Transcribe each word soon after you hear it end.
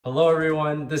Hello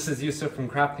everyone, this is Yusuf from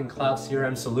Crafting Cloud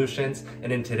CRM Solutions,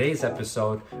 and in today's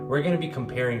episode, we're going to be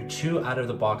comparing two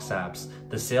out-of-the-box apps,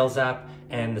 the Sales app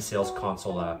and the Sales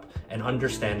Console app, and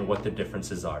understand what the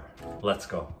differences are. Let's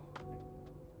go.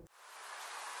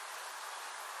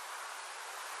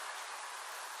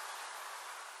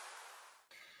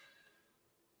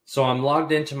 So I'm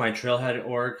logged into my Trailhead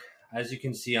org. As you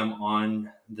can see, I'm on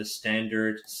the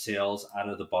standard Sales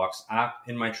out-of-the-box app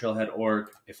in my Trailhead org.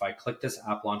 If I click this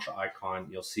app launcher icon,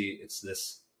 you'll see it's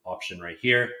this option right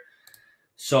here.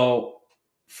 So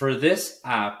for this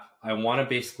app, I want to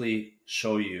basically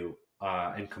show you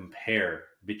and compare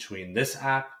between this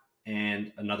app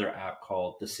and another app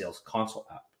called the Sales Console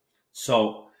app.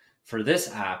 So for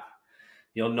this app,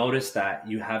 you'll notice that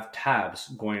you have tabs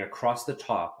going across the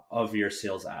top of your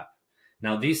Sales app.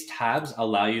 Now, these tabs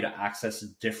allow you to access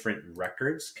different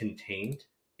records contained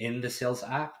in the Sales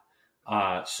app.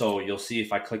 So you'll see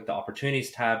if I click the Opportunities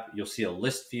tab, you'll see a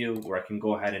list view where I can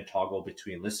go ahead and toggle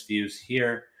between list views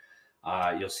here.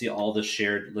 You'll see all the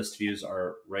shared list views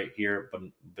are right here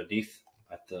beneath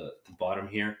at the bottom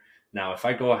here. Now, if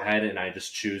I go ahead and I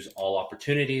just choose all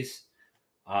opportunities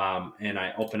and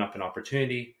I open up an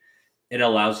opportunity, it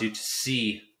allows you to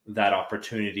see that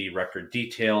opportunity record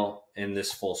detail in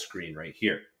this full screen right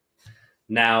here.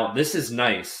 Now, this is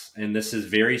nice and this is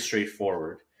very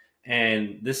straightforward.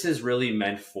 And this is really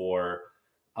meant for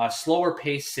slower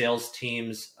paced sales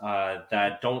teams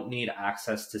that don't need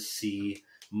access to see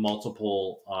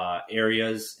multiple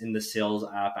areas in the Sales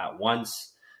app at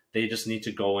once. They just need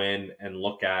to go in and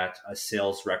look at a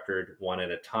sales record one at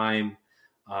a time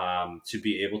to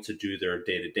be able to do their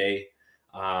day-to-day.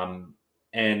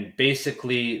 And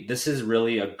basically, this is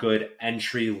really a good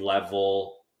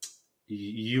entry-level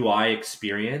UI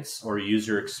experience or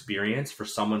user experience for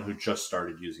someone who just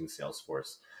started using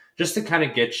Salesforce, just to kind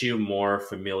of get you more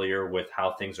familiar with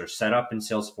how things are set up in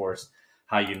Salesforce,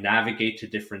 how you navigate to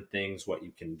different things, what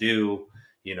you can do,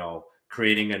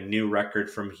 creating a new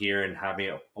record from here and having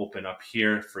it open up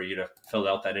here for you to fill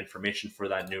out that information for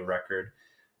that new record,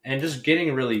 and just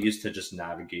getting really used to just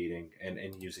navigating and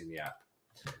using the app.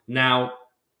 Now,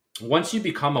 once you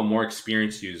become a more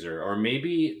experienced user, or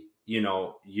maybe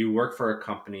you work for a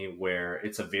company where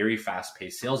it's a very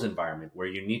fast-paced sales environment where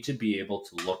you need to be able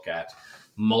to look at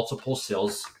multiple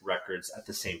sales records at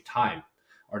the same time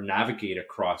or navigate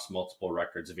across multiple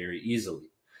records very easily.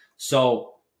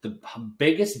 So the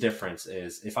biggest difference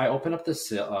is if I open up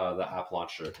the app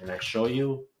launcher and I show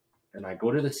you and I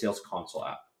go to the Sales Console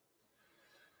app,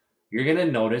 you're going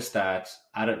to notice that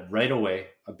right away,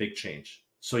 a big change.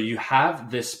 So you have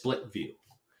this split view,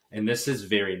 and this is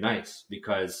very nice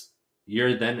because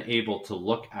you're then able to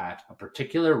look at a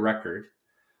particular record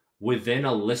within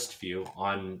a list view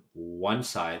on one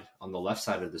side, on the left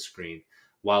side of the screen,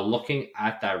 while looking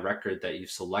at that record that you've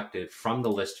selected from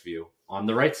the list view on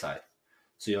the right side.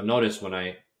 So you'll notice when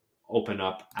I open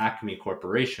up Acme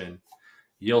Corporation,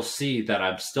 you'll see that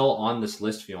I'm still on this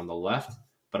list view on the left,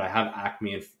 but I have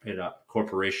Acme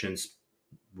Corporation's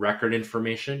record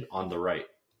information on the right.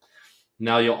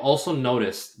 Now you'll also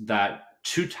notice that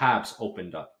two tabs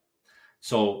opened up.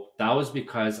 So that was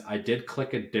because I did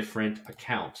click a different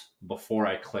account before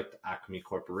I clicked Acme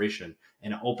Corporation,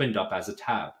 and it opened up as a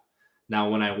tab. Now,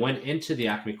 when I went into the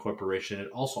Acme Corporation, it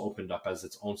also opened up as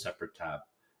its own separate tab.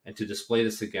 And to display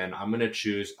this again, I'm going to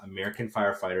choose American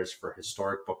Firefighters for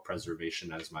Historic Book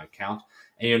Preservation as my account.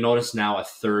 And you'll notice now a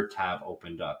third tab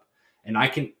opened up. And I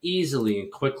can easily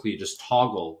and quickly just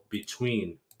toggle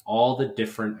between all the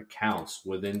different accounts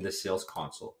within the Sales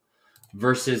Console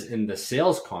versus in the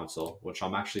Sales Console, which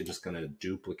I'm actually just going to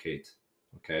duplicate,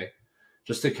 okay?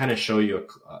 Just to kind of show you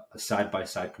a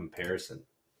side-by-side comparison,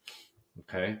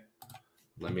 okay?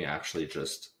 Let me actually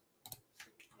just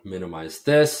minimize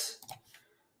this.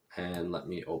 And let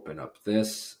me open up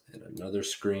this in another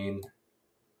screen.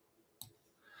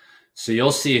 So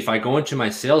you'll see if I go into my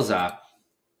Sales app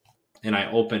and I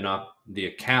open up the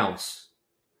accounts,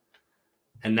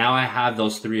 and now I have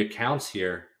those three accounts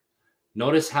here.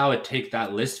 Notice how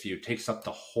that list view takes up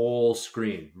the whole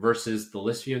screen versus the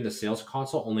list view in the Sales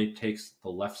Console only takes the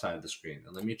left side of the screen.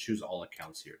 And let me choose all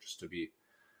accounts here just to be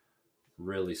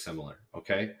really similar,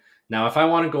 okay? Now, if I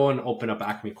want to go and open up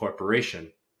Acme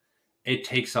Corporation, it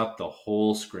takes up the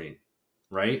whole screen,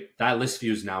 right? That list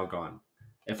view is now gone.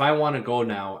 If I want to go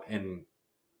now and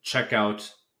check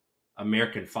out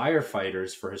American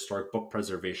Firefighters for Historic Book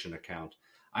Preservation account,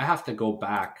 I have to go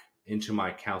back into my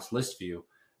accounts list view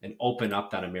and open up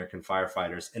that American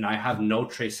Firefighters, and I have no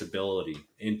traceability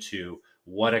into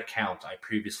what account I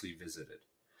previously visited.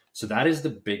 So that is the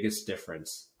biggest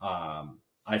difference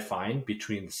I find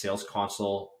between the Sales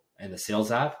Console and the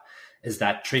sales app is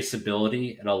that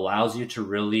traceability. It allows you to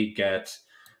really get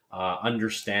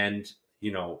understand,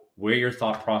 you know, where your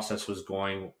thought process was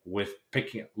going with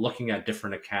looking at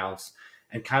different accounts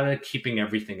and kind of keeping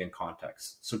everything in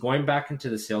context. So going back into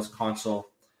the sales console,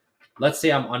 let's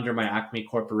say I'm under my Acme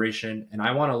Corporation and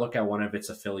I want to look at one of its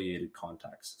affiliated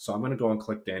contacts. So I'm going to go and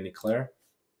click Danny Claire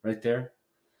right there.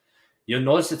 You'll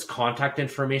notice its contact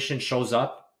information shows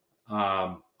up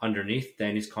underneath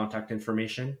Danny's contact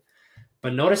information.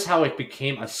 But notice how it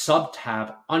became a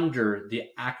sub-tab under the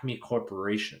Acme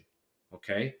Corporation,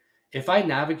 okay? If I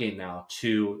navigate now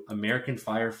to American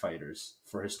Firefighters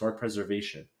for Historic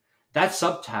Preservation, that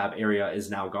sub-tab area is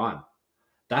now gone.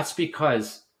 That's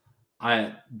because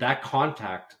that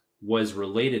contact was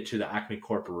related to the Acme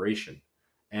Corporation,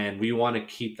 and we want to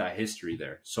keep that history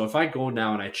there. So if I go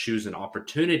now and I choose an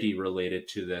opportunity related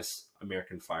to this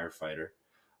American Firefighter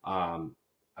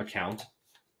account,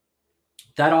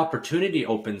 that opportunity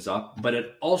opens up, but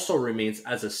it also remains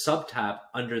as a sub-tab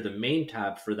under the main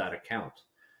tab for that account.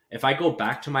 If I go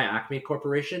back to my Acme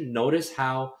Corporation, notice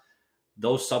how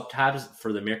those sub-tabs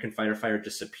for the American Firefighter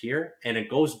disappear, and it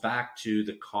goes back to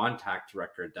the contact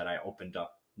record that I opened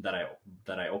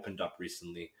up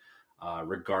recently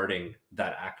regarding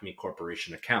that Acme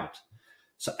Corporation account.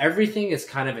 So everything is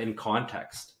kind of in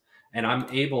context, and I'm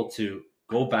able to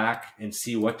go back and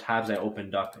see what tabs I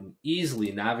opened up and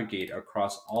easily navigate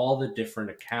across all the different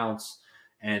accounts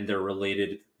and their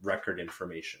related record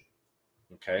information.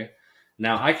 Okay.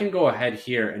 Now I can go ahead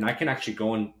here and I can actually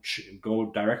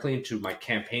go directly into my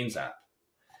campaigns app,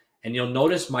 and you'll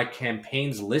notice my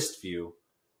campaigns list view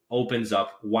opens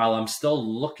up while I'm still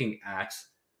looking at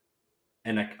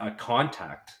a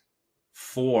contact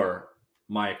for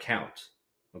my account.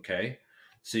 Okay.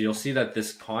 So you'll see that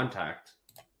this contact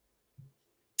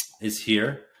is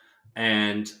here,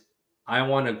 and I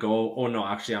want to go, oh no,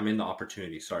 actually I'm in the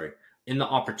opportunity, sorry. In the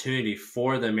opportunity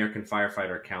for the American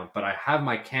Firefighter account, but I have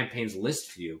my campaigns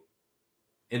list view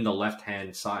in the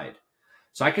left-hand side.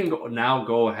 So I can now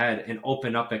go ahead and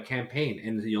open up a campaign,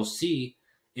 and you'll see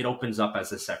it opens up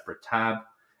as a separate tab,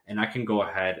 and I can go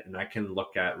ahead and I can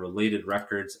look at related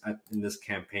records in this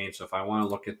campaign. So if I want to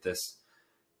look at this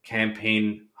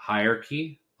campaign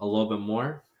hierarchy a little bit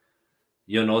more,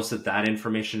 you'll notice that that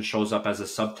information shows up as a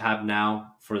sub-tab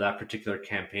now for that particular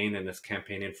campaign and its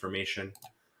campaign information.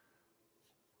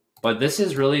 But this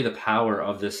is really the power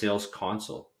of the sales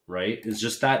console, right? It's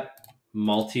just that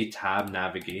multi-tab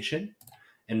navigation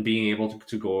and being able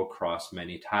to go across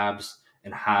many tabs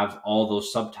and have all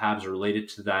those sub-tabs related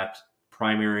to that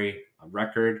primary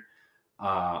record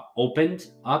opened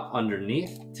up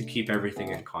underneath to keep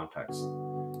everything in context.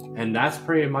 And that's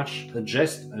pretty much the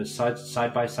gist, a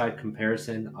side-by-side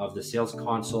comparison of the sales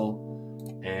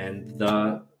console and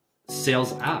the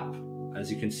sales app,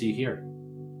 as you can see here.